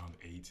 Like I was around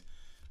 8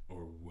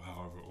 or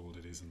however old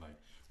it is, and like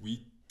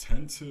we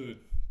tend to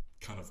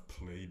kind of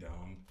play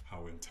down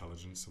how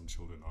intelligent some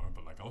children are,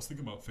 but like I was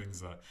thinking about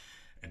things that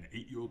an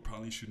 8-year-old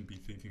probably shouldn't be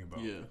thinking about,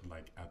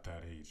 like at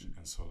that age.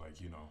 And so like,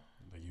 you know,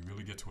 like you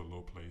really get to a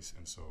low place,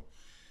 and so,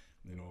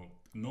 you know,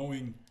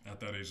 knowing at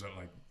that age that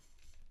like,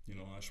 you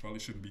know, I probably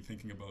shouldn't be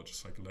thinking about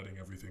just like letting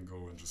everything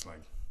go and just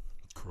like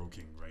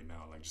croaking right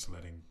now, like just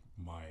letting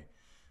my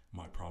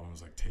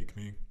problems like take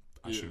me.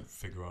 I should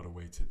figure out a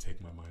way to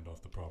take my mind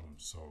off the problem.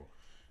 So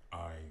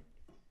I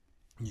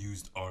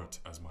used art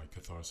as my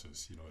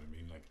catharsis, you know what I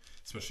mean? Like,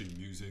 especially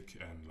music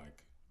and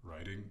like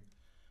writing,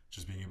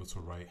 just being able to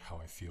write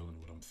how I feel and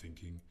what I'm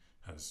thinking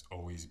has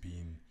always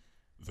been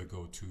the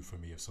go-to for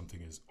me if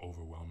something is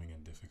overwhelming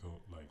and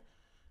difficult. Like,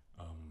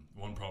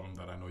 one problem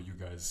that I know you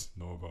guys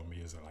know about me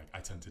is that like I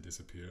tend to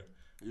disappear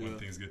when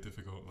things get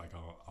difficult. Like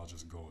I'll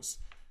just ghost,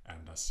 and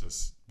that's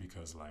just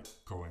because like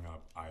growing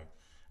up, I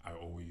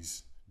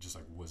always just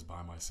like was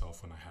by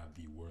myself when I had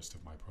the worst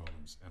of my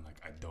problems, and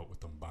like I dealt with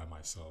them by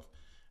myself.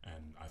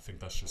 And I think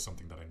that's just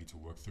something that I need to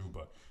work through.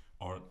 But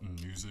art and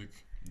music,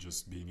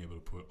 just being able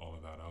to put all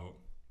of that out,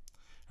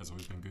 has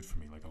always been good for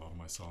me. Like a lot of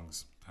my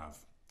songs have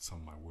some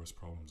of my worst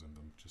problems in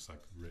them, just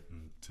like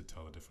written to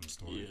tell a different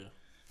story.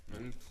 Yeah,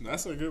 and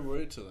that's a good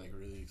way to like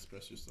really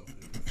express yourself.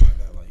 And find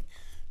that like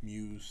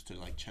muse to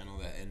like channel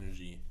that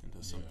energy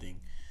into something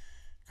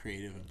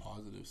creative and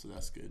positive. So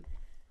that's good.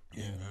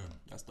 Yeah,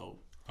 that's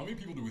dope. How many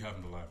people do we have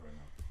in the live right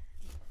now?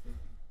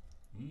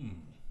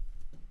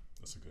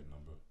 That's a good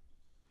number.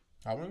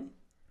 How many?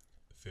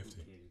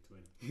 50.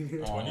 20.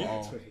 20?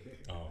 Oh.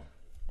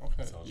 Oh.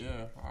 Okay. Sounds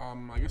Yeah.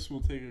 I guess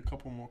we'll take a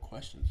couple more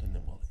questions and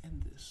then we'll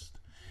end this,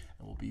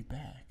 and we'll be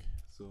back.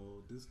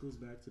 So this goes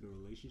back to the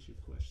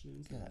relationship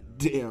questions. God And,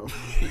 damn.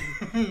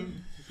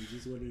 we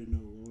just wanted to know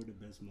what were the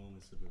best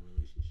moments of a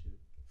relationship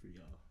for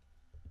y'all.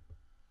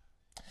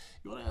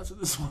 You want to answer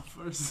this one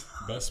first?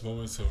 Best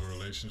moments of a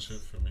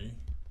relationship for me?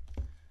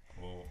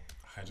 Well,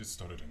 I just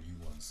started a new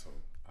one, so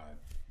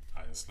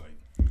I just like,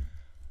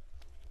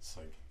 it's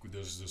like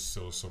there's just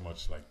still so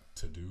much like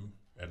to do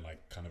and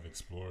like kind of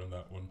explore in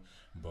that one.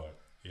 But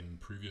in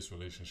previous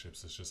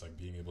relationships, it's just like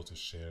being able to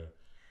share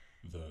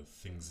the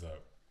things that,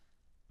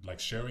 like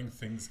sharing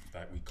things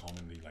that we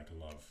commonly like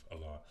love a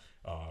lot.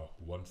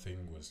 One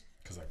thing was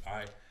because like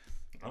I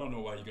don't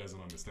know why you guys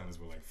don't understand this,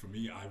 but like for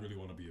me, I really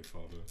want to be a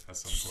father at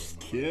some point in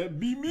my life. Can't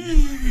be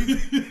me.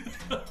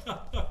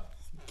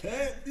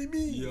 Can't be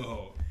me.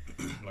 Yo,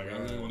 like I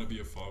really want to be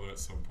a father at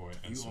some point.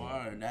 And You so,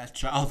 are. That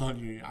child on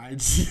your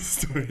IG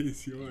story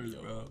is yours,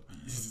 Yo, bro.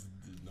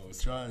 no,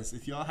 it's Trust.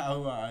 If y'all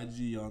have an IG,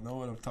 y'all know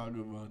what I'm talking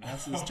about.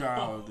 That's his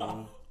child,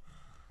 though.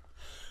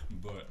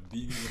 But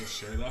being able to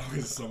share that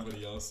with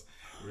somebody else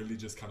really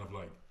just kind of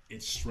like,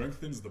 it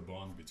strengthens the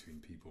bond between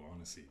people,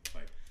 honestly.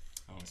 Like,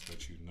 I don't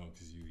expect you to know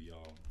because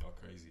y'all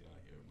crazy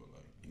out here, but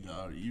like,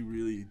 Y'all, you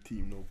really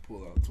team no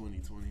pull out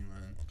 2020,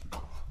 man.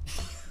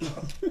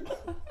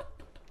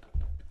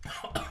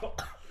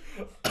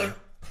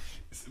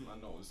 it's in my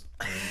nose.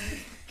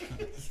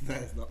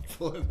 That's not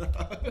pulling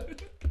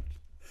out.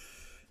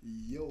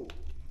 Yo.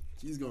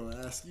 She's gonna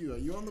ask you, are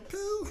you on the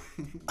pill?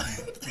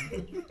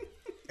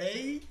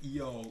 Hey,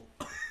 yo.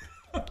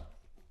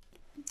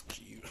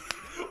 You.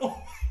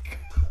 Oh my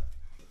god.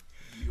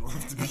 You don't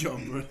have to be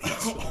on birth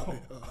control.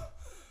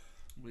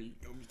 But you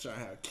gonna be trying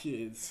to have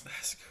kids.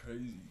 That's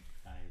crazy.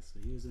 Alright, so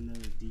here's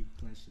another deep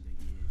question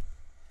again.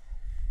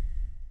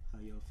 How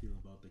y'all feel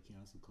about the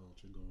cancel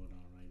culture going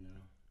on right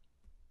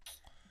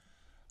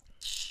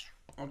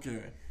now?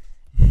 Okay.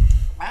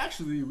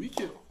 Actually, we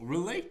can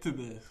relate to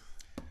this.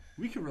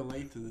 We can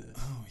relate to this.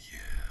 Oh,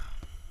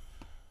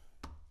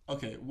 yeah.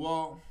 Okay,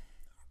 well,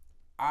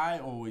 I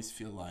always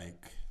feel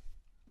like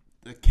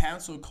the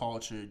cancel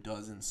culture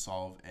doesn't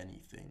solve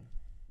anything.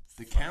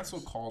 The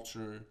cancel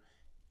culture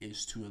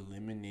is to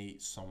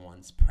eliminate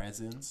someone's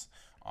presence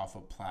off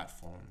a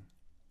platform.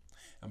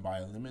 And by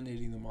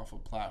eliminating them off a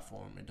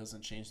platform, it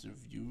doesn't change their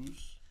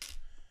views,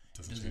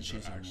 doesn't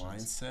change their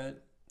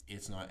mindset.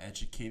 It's not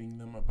educating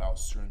them about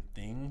certain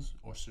things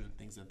or certain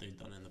things that they've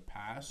done in the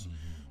past.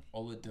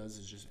 All it does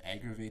is just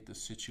aggravate the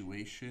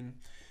situation.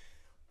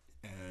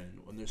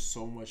 And when there's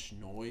so much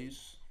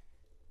noise,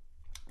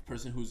 the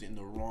person who's in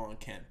the wrong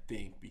can't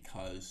think,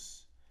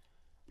 because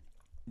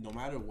no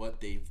matter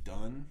what they've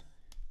done,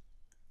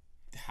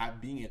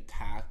 being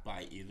attacked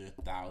by either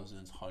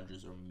thousands,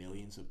 hundreds, or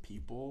millions of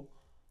people,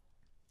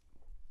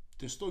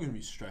 they're still going to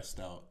be stressed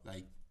out.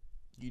 Like,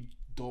 you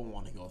don't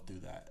want to go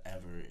through that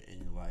ever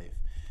in your life.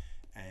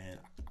 And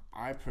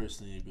I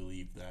personally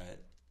believe that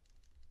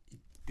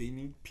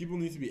people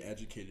need to be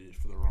educated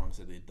for the wrongs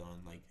that they've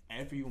done. Like,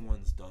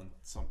 everyone's done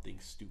something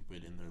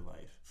stupid in their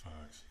life.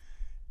 Facts.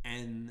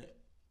 And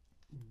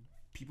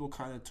people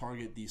kind of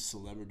target these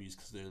celebrities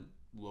because they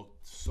look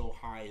so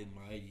high and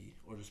mighty,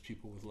 or just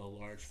people with a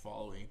large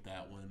following,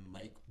 that when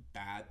like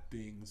bad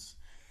things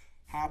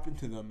happen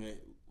to them,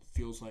 it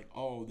feels like,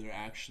 oh, they're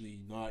actually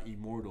not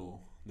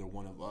immortal, they're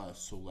one of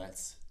us, so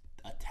let's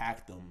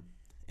attack them.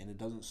 And it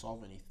doesn't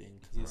solve anything,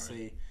 because let's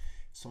say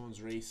someone's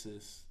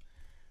racist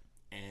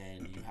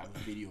and you have a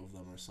video of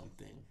them or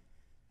something,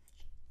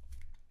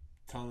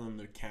 telling them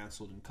they're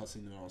canceled and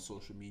cussing them on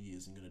social media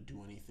isn't going to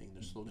do anything.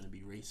 They're still going to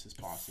be racist,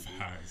 possibly.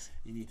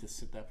 You need to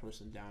sit that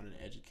person down and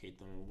educate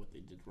them on what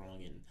they did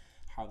wrong and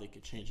how they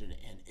could change it,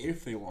 and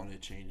if they want to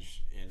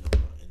change in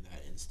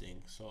that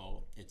instinct.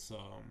 So it's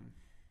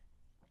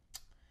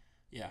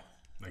yeah.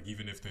 Like,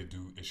 even if they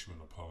do issue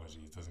an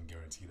apology, it doesn't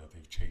guarantee that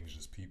they've changed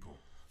as people.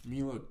 I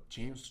mean, look,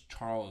 James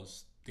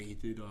Charles, they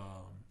did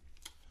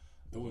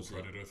What was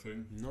Predator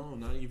thing? No,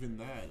 not even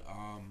that.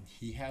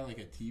 He had like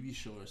a TV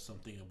show or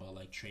something about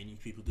like training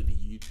people to be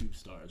YouTube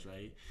stars,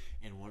 right?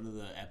 And one of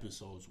the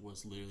episodes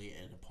was literally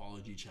an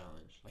apology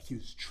challenge. Like, he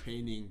was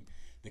training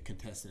the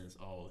contestants.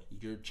 Oh,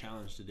 your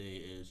challenge today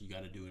is you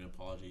got to do an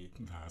apology.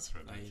 That's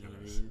ridiculous. Like, you know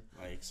what I mean?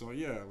 Like, so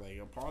yeah, like,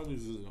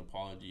 apologies isn't an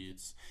apology.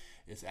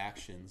 It's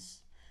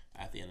actions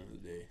at the end of the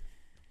day.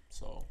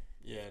 So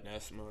yeah,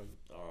 that's my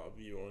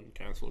view on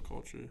cancel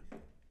culture,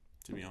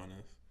 to be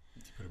honest.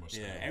 Pretty much.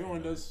 Yeah,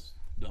 everyone does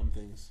dumb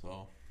things,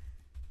 so.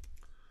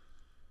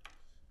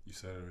 You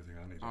said everything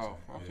I needed. Oh,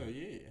 okay,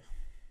 yeah.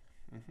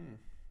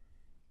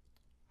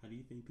 How do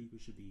you think people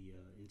should be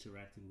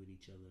interacting with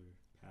each other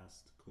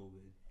past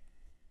COVID?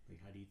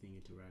 Like, how do you think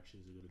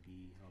interactions are gonna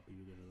be? How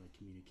people are gonna like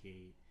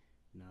communicate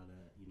now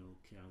that, you know,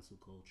 cancel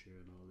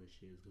culture and all this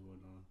shit is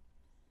going on?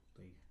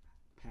 Like,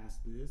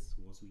 past this,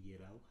 once we get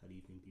out, how do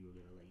you think people are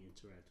gonna like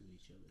interact with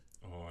each other?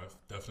 Oh, I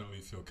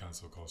definitely feel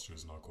cancel culture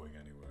is not going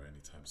anywhere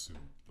anytime soon.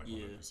 Like,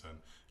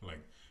 100%.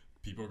 Like,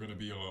 people are gonna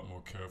be a lot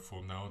more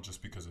careful now,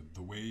 just because of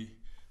the way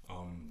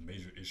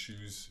major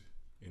issues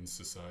in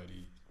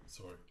society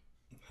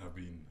have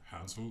been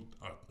handled.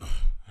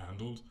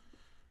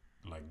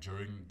 Like,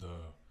 during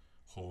the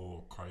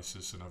whole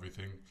crisis and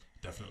everything,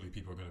 definitely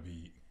people are gonna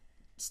be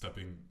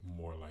stepping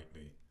more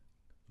lightly,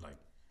 like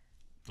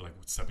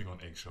stepping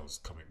on eggshells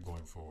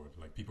going forward.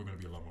 Like, people are going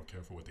to be a lot more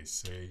careful what they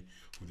say,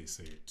 who they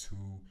say it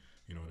to,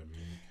 you know what I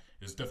mean?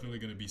 There's definitely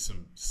going to be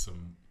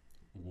some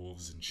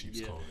wolves in sheep's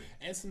clothing.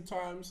 And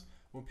sometimes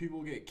when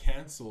people get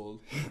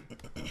canceled,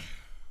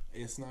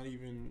 it's not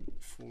even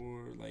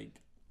for,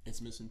 like,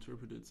 it's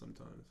misinterpreted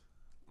sometimes.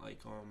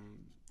 Like,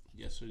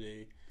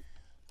 yesterday,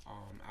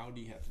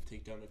 Audi had to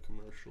take down a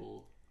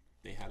commercial.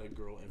 They had a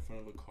girl in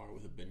front of a car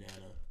with a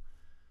banana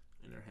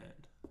in her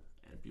hand,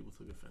 and people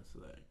took offense to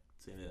that,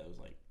 saying that was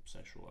like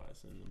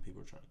sexualized, and then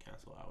people are trying to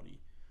cancel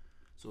Audi.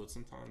 So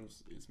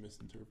sometimes it's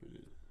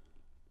misinterpreted.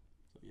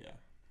 So yeah,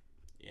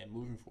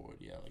 moving forward,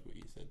 yeah, like what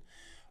you said,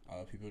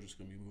 people are just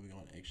gonna be moving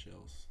on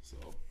eggshells.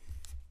 So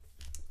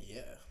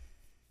yeah.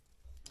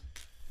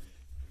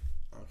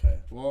 Okay.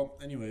 Well,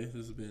 anyway,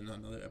 this has been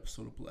another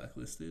episode of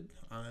Blacklisted.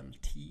 I'm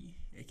T,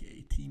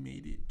 aka T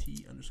Made It,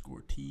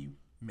 T_T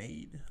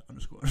Made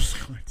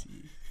 _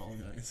 T. Follow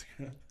me on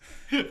Instagram.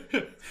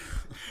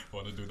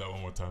 Want to do that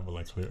one more time, but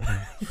like clear.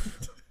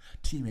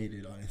 T Made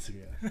It on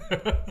Instagram.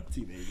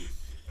 T Made It.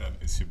 And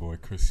it's your boy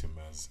Chris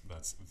Yamez.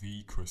 That's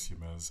the Chris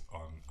Yamez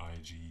on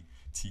IG.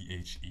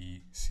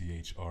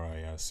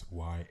 TheChrisYamez.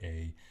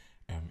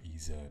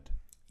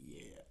 Yeah.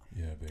 Yeah.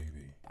 Yeah,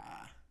 baby.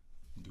 Bye.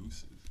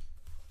 Deuces.